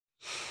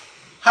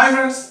Hi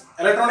friends,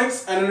 Electronics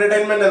and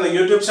Entertainment എന്ന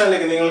YouTube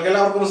ചാനലിലേക്ക് നിങ്ങൾക്ക്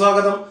എല്ലാവർക്കും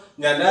സ്വാഗതം.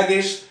 ഞാൻ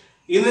രാകേഷ്.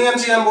 ഇന്ന് ഞാൻ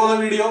ചെയ്യാൻ പോകുന്ന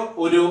വീഡിയോ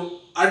ഒരു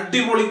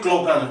അടിപൊളി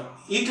ക്ലോക്ക് ആണ്.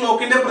 ഈ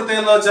ക്ലോക്കിന്റെ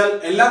പ്രത്യേകത എന്ന് വെച്ചാൽ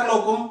എല്ലാ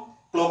ക്ലോക്കും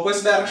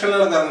ക്ലോക്ക്വൈസ്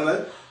ഡയറക്ഷനിലാണ്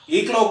കറങ്ങുന്നത്.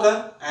 ഈ ക്ലോക്ക്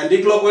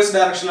ആന്റി ക്ലോക്ക്വൈസ്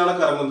ഡയറക്ഷനിലാണ്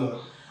കറങ്ങുന്നത്.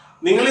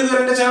 നിങ്ങൾ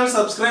ഇതുവരെ എന്റെ ചാനൽ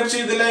സബ്സ്ക്രൈബ്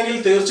ചെയ്തില്ലെങ്കിൽ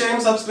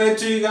തീർച്ചയായും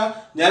സബ്സ്ക്രൈബ് ചെയ്യുക.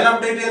 ഞാൻ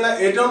അപ്ഡേറ്റ് ചെയ്യുന്ന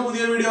ഏറ്റവും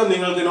പുതിയ വീഡിയോ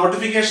നിങ്ങൾക്ക്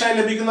നോട്ടിഫിക്കേഷൻ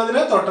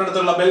ലഭിക്കുന്നതിന്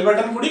തൊട്ടടുത്തുള്ള ബെൽ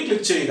ബട്ടൺ കൂടി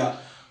ക്ലിക്ക് ചെയ്യുക.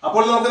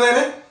 അപ്പോൾ നമുക്ക്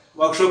നേരെ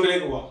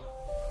വർക്ക്ഷോപ്പിലേക്ക് പോകാം.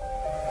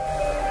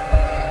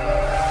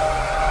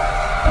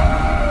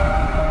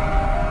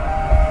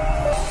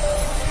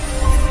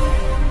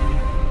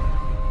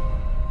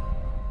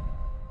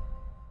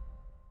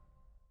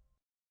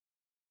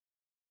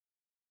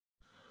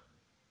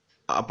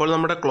 അപ്പോൾ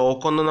നമ്മുടെ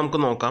ക്ലോക്ക് ഒന്ന് നമുക്ക്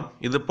നോക്കാം.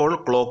 ഇതിപ്പോൾ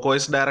ക്ലോക്ക്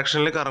വൈസ്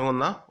ഡയറക്ഷനിൽ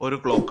കറങ്ങുന്ന ഒരു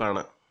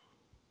ക്ലോക്കാണ്.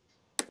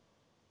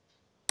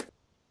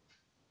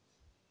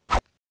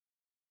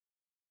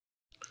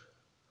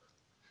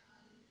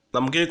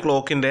 നമുക്ക് ഈ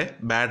ക്ലോക്കിൻ്റെ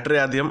ബാറ്ററി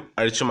ആദ്യം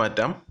അഴിച്ചു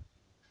മാറ്റാം.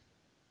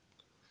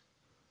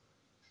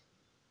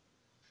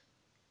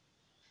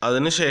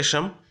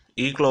 അതിനുശേഷം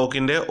ഈ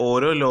ക്ലോക്കിൻ്റെ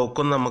ഓരോ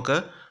ലോക്കും നമുക്ക്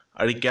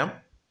അഴിക്കാം.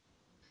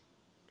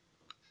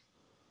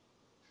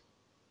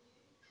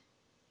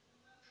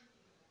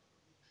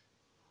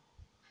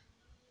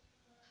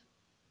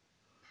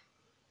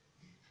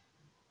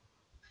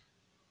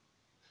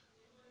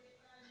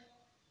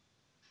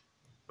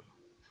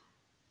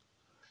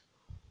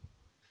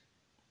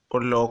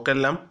 ഇപ്പോൾ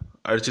ലോക്കെല്ലാം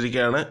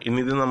അഴിച്ചിരിക്കുകയാണ്. ഇനി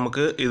ഇത്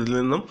നമുക്ക് ഇതിൽ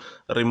നിന്നും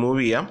റിമൂവ്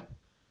ചെയ്യാം.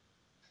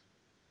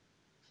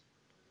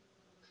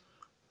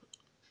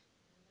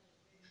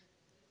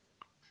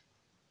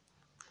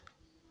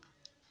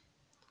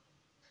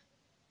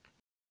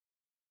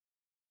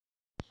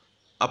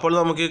 അപ്പോൾ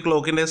നമുക്ക് ഈ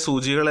ക്ലോക്കിൻ്റെ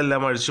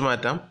സൂചികളെല്ലാം അഴിച്ചു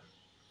മാറ്റാം.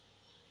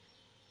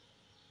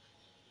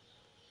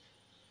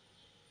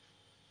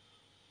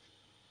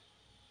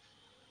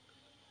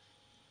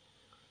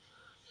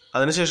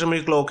 അതിനുശേഷം ഈ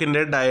ക്ലോക്കിൻ്റെ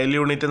ഡയൽ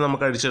യൂണിറ്റ്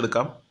നമുക്ക്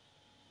അഴിച്ചെടുക്കാം.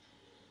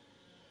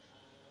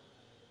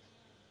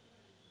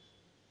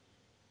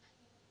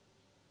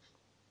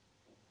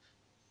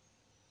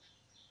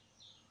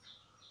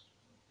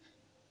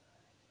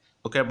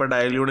 ഓക്കെ, അപ്പോൾ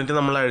ഡയൽ യൂണിറ്റ്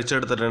നമ്മൾ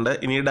അഴിച്ചെടുത്തിട്ടുണ്ട്.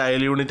 ഇനി ഈ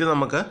ഡയൽ യൂണിറ്റ്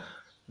നമുക്ക്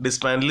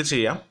ഡിസ്മാൻഡിൽ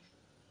ചെയ്യാം.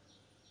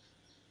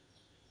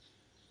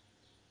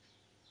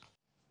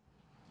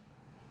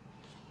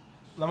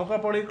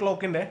 നമുക്കപ്പോൾ ഈ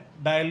ക്ലോക്കിൻ്റെ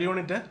ഡയൽ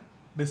യൂണിറ്റ്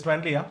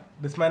ഡിസ്മാൻഡിൽ ചെയ്യാം.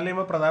 ഡിസ്മാൻഡിൽ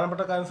ചെയ്യുമ്പോൾ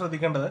പ്രധാനപ്പെട്ട കാര്യം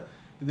ശ്രദ്ധിക്കേണ്ടത്,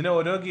 ഇതിലെ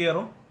ഓരോ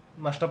ഗിയറും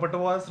നഷ്ടപ്പെട്ടു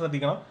പോകാൻ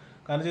ശ്രദ്ധിക്കണം.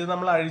 കാരണം ഇത്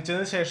നമ്മൾ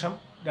അഴിച്ചതിന് ശേഷം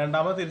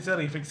രണ്ടാമത് തിരിച്ച്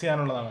റീഫിക്സ്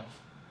ചെയ്യാനുള്ളതാണ്.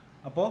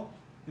 അപ്പോൾ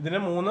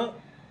ഇതിന് 3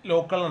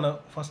 ലോക്കുകളുണ്ട്.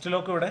 ഫസ്റ്റ്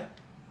ലോക്ക് ഇവിടെ,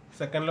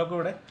 സെക്കൻഡ് ലോക്ക്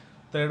ഇവിടെ,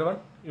 തേർഡ് വൺ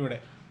ഇവിടെ.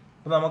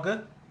 അപ്പോൾ നമുക്ക്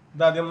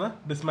ഇതാദ്യം ഒന്ന്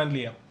ഡിസ്മാൻഡിൽ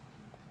ചെയ്യാം.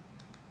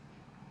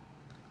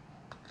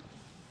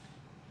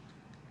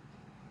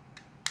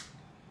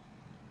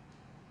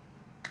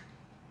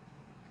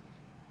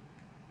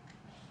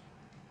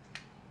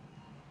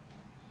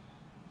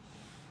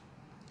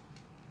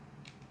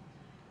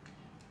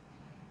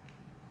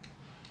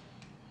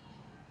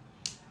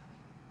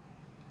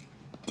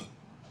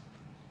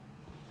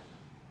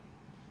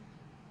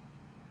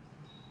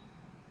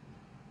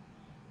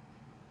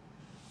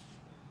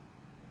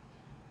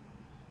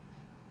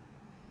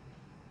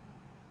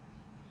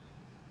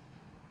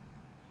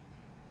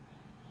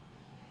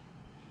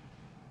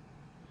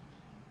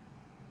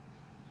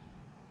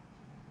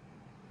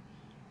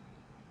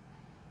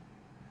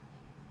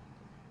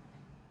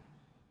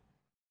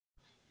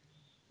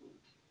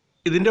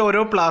 ഇതിൻ്റെ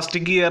ഓരോ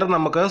പ്ലാസ്റ്റിക് ഗിയർ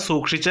നമുക്ക്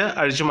സൂക്ഷിച്ച്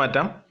അഴിച്ചു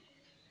മാറ്റാം.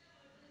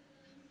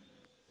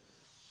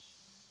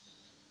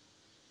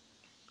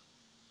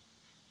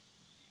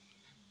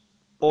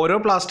 ഓരോ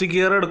പ്ലാസ്റ്റിക്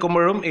ഗിയർ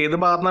എടുക്കുമ്പോഴും ഏത്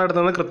ഭാഗത്താണ്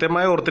എടുത്തതെന്ന്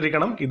കൃത്യമായി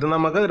ഓർത്തിരിക്കണം. ഇത്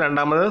നമുക്ക്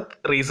രണ്ടാമത്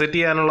റീസെറ്റ്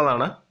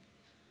ചെയ്യാനുള്ളതാണ്.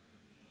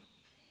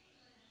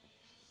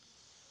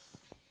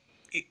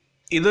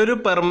 ഇതൊരു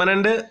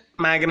പെർമനൻ്റ്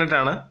മാഗ്നറ്റ്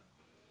ആണ്.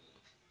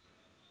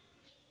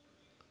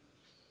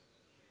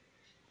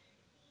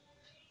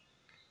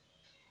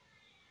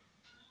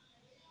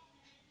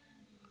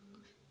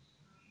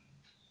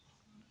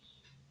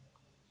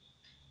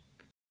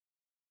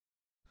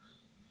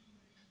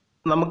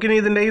 നമുക്കിനി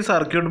ഇതിൻ്റെ ഈ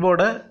സർക്യൂട്ട്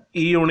ബോർഡ്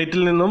ഈ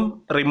യൂണിറ്റിൽ നിന്നും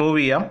റിമൂവ്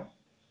ചെയ്യാം.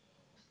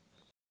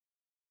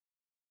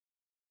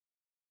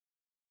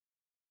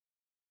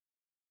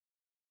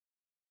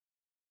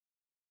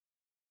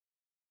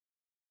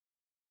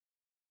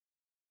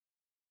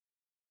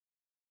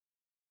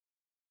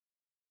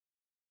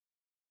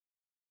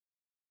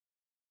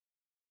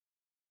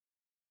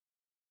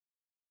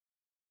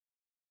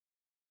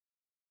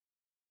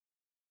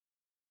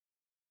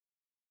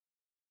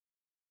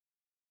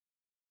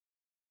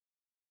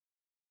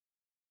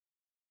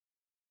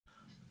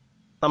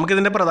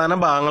 നമുക്കിതിൻ്റെ പ്രധാന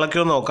ഭാഗങ്ങളൊക്കെ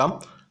ഒന്ന് നോക്കാം.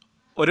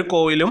 ഒരു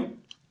കോയിലും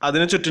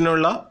അതിന്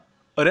ചുറ്റിനുള്ള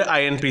ഒരു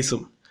അയൺ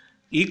പീസും.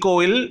 ഈ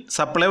കോയിൽ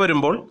സപ്ലൈ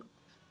വരുമ്പോൾ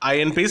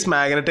അയൺ പീസ്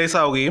മാഗ്നറ്റൈസ്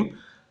ആവുകയും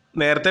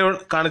നേരത്തെ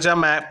കാണിച്ച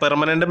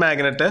പെർമനൻ്റ്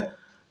മാഗ്നറ്റ്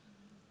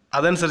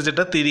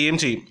അതനുസരിച്ചിട്ട് തിരിയുകയും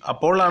ചെയ്യും.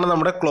 അപ്പോഴാണ്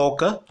നമ്മുടെ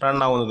ക്ലോക്ക് റൺ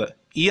ആവുന്നത്.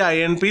 ഈ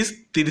അയൺ പീസ്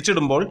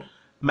തിരിച്ചിടുമ്പോൾ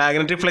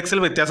മാഗ്നറ്റിക്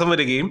ഫ്ലെക്സിൽ വ്യത്യാസം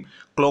വരികയും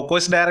ക്ലോക്ക്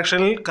വൈസ്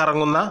ഡയറക്ഷനിൽ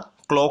കറങ്ങുന്ന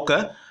ക്ലോക്ക്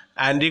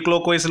ആൻറ്റി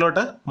ക്ലോക്ക്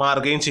വൈസിലോട്ട്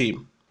മാറുകയും ചെയ്യും.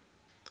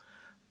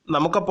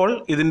 നമുക്കപ്പോൾ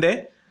ഇതിൻ്റെ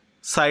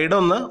സൈഡ്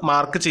ഒന്ന്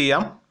മാർക്ക്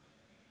ചെയ്യാം.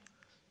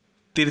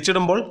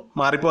 തിരിച്ചിടുമ്പോൾ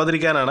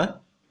മാറിപ്പോകാതിരിക്കാനാണ്.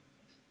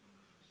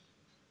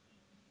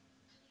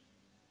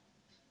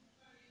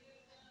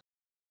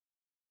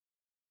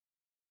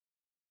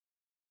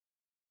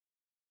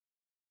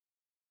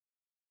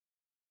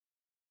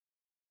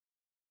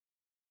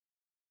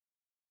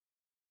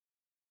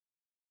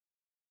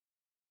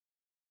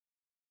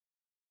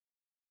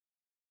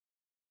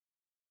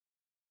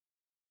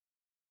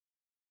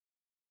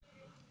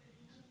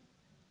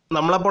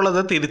 നമ്മളപ്പോൾ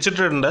അത്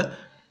തിരിച്ചിട്ടിട്ടുണ്ട്.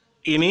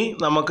 ഇനി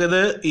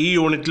നമുക്കിത് ഈ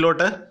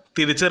യൂണിറ്റിലോട്ട്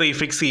തിരിച്ച്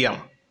റീഫിക്സ് ചെയ്യാം.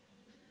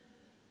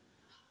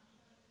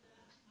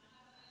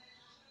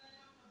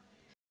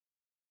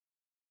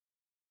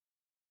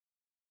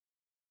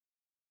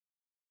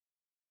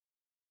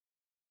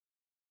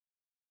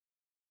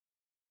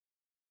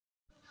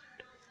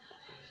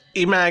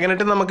 ഈ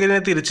മാഗ്നറ്റ്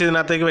നമുക്കിതിനെ തിരിച്ച്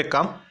ഇതിനകത്തേക്ക്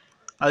വെക്കാം.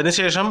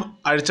 അതിനുശേഷം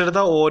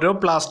അഴിച്ചെടുത്ത ഓരോ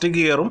പ്ലാസ്റ്റിക്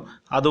ഗിയറും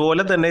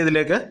അതുപോലെ തന്നെ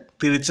ഇതിലേക്ക്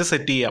തിരിച്ച്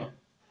സെറ്റ് ചെയ്യാം.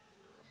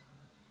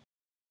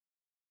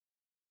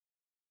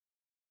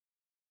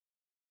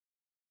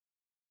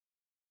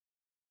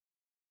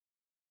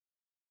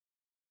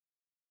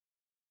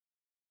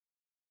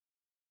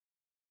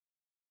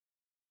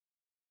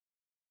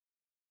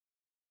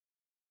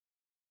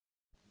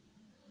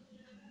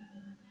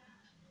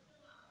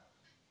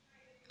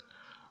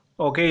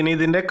 ഓക്കെ, ഇനി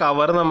ഇതിൻ്റെ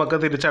കവർ നമുക്ക്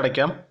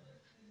തിരിച്ചടയ്ക്കാം.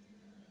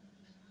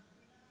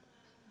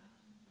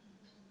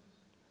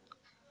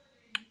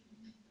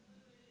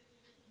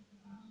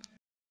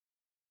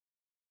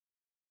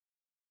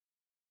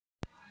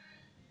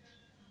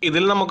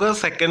 ഇതിൽ നമുക്ക്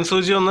സെക്കൻഡ്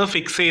സൂചി ഒന്ന്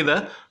ഫിക്സ് ചെയ്ത്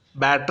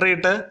ബാറ്ററി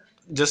ഇട്ട്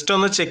ജസ്റ്റ്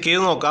ഒന്ന് ചെക്ക്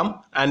ചെയ്ത് നോക്കാം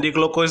ആൻറ്റി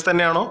ക്ലോക്ക് വൈസ്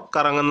തന്നെയാണോ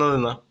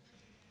കറങ്ങുന്നതെന്ന്.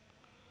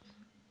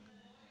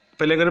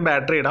 അപ്പോൾ ഇതിലേക്കൊരു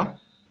ബാറ്ററി ഇടാം.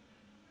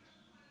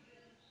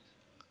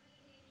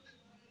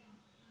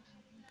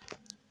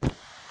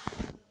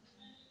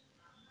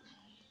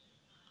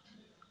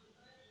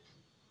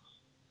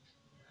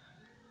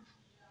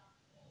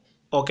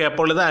 ഓക്കെ,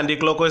 അപ്പോൾ ഇത് ആൻറ്റി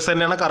ക്ലോക്ക് വൈസ്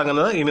തന്നെയാണ്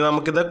കറങ്ങുന്നത്. ഇനി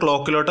നമുക്കിത്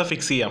ക്ലോക്കിലോട്ട്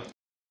ഫിക്സ് ചെയ്യാം.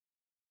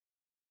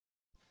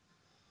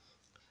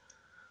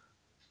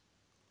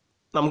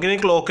 നമുക്കിനി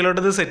ക്ലോക്കിലോട്ട്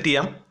ഇത് സെറ്റ്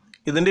ചെയ്യാം.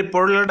 ഇതിൻ്റെ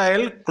ഇപ്പോഴുള്ള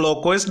ഡയൽ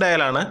ക്ലോക്ക് വൈസ്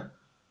ഡയലാണ്.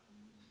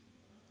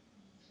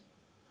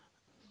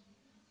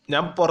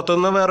 ഞാൻ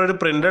പുറത്തുനിന്ന് വേറൊരു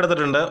പ്രിൻ്റ്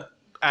എടുത്തിട്ടുണ്ട്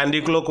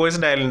ആൻറ്റി ക്ലോക്ക്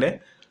വൈസ് ഡയലിൻ്റെ.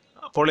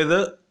 അപ്പോൾ ഇത്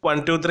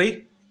 1 2 3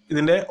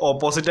 ഇതിൻ്റെ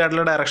ഓപ്പോസിറ്റ്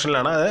ആയിട്ടുള്ള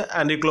ഡയറക്ഷനിലാണ്, അത്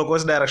ആൻറ്റി ക്ലോക്ക്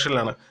വൈസ്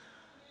ഡയറക്ഷനിലാണ്.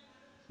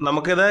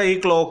 നമുക്കിത് ഈ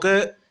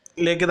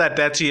ക്ലോക്കിലേക്ക് ഇത്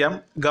അറ്റാച്ച് ചെയ്യാം.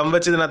 ഗം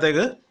വെച്ച്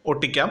ഇതിനകത്തേക്ക്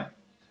ഒട്ടിക്കാം.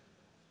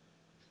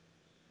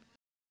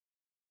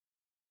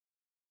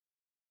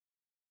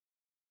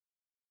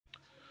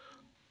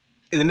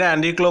 ഇതിൻ്റെ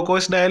ആൻറ്റി ക്ലോക്ക്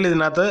വൈസ് ഡയൽ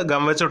ഇതിനകത്ത്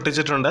ഗം വെച്ച്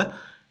ഒട്ടിച്ചിട്ടുണ്ട്.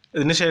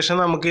 ഇതിന് ശേഷം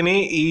നമുക്കിനി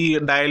ഈ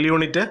ഡയൽ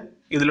യൂണിറ്റ്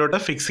ഇതിലോട്ട്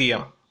ഫിക്സ്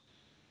ചെയ്യാം.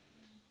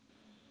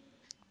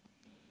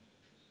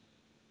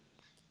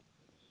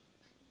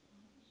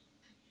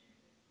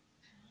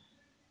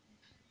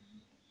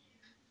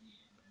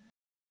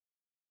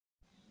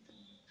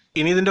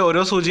 ഇനി ഇതിൻ്റെ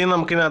ഓരോ സൂചിയും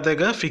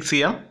നമുക്കിതിനകത്തേക്ക് ഫിക്സ്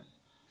ചെയ്യാം.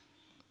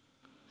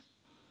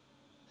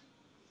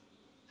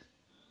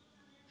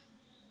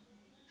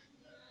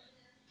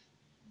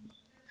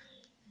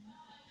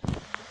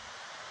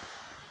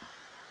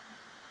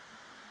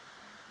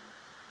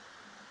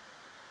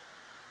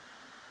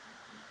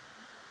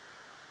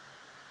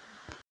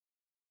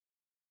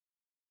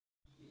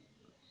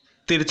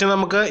 തിരിച്ച്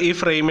നമുക്ക് ഈ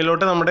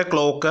ഫ്രെയിമിലോട്ട് നമ്മുടെ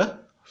ക്ലോക്ക്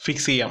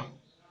ഫിക്സ് ചെയ്യാം.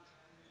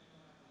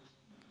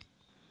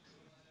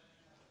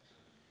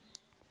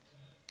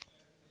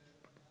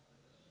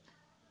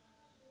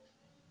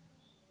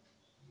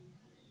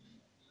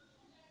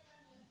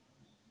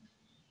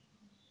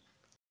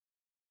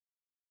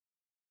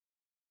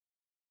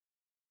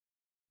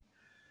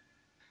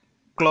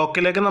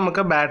 ക്ലോക്കിലേക്ക്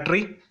നമുക്ക്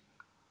ബാറ്ററി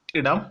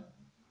ഇടാം.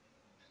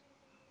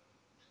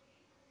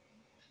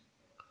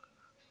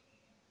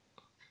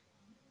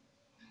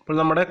 അപ്പോൾ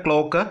നമ്മുടെ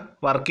ക്ലോക്ക്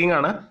വർക്കിംഗ്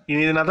ആണ്.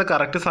 ഇനി ഇതിനകത്ത്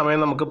കറക്റ്റ്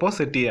സമയം നമുക്കിപ്പോൾ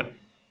സെറ്റ് ചെയ്യാം.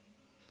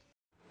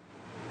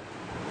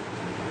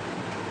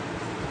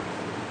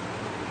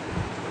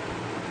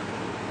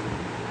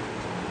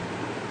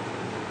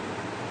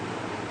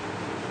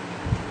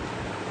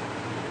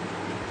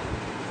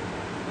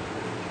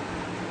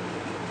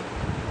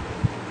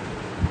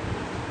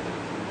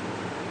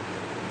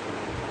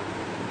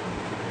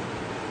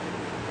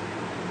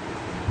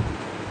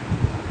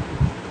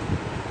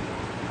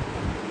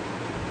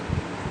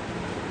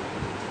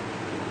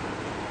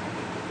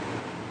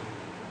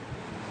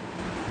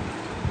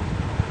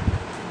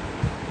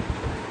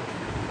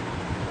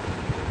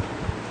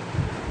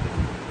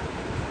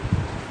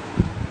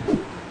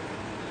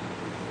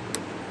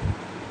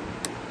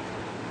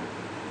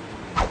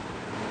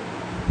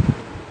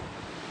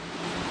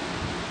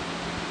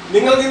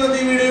 നിങ്ങൾക്ക് ഇന്നത്തെ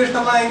ഈ വീഡിയോ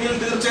ഇഷ്ടമായെങ്കിൽ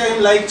തീർച്ചയായും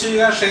ലൈക്ക്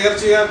ചെയ്യുക, ഷെയർ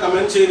ചെയ്യുക,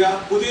 കമന്റ് ചെയ്യുക.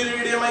 പുതിയൊരു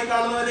വീഡിയോയുമായി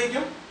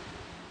കാണുന്നവരേക്കും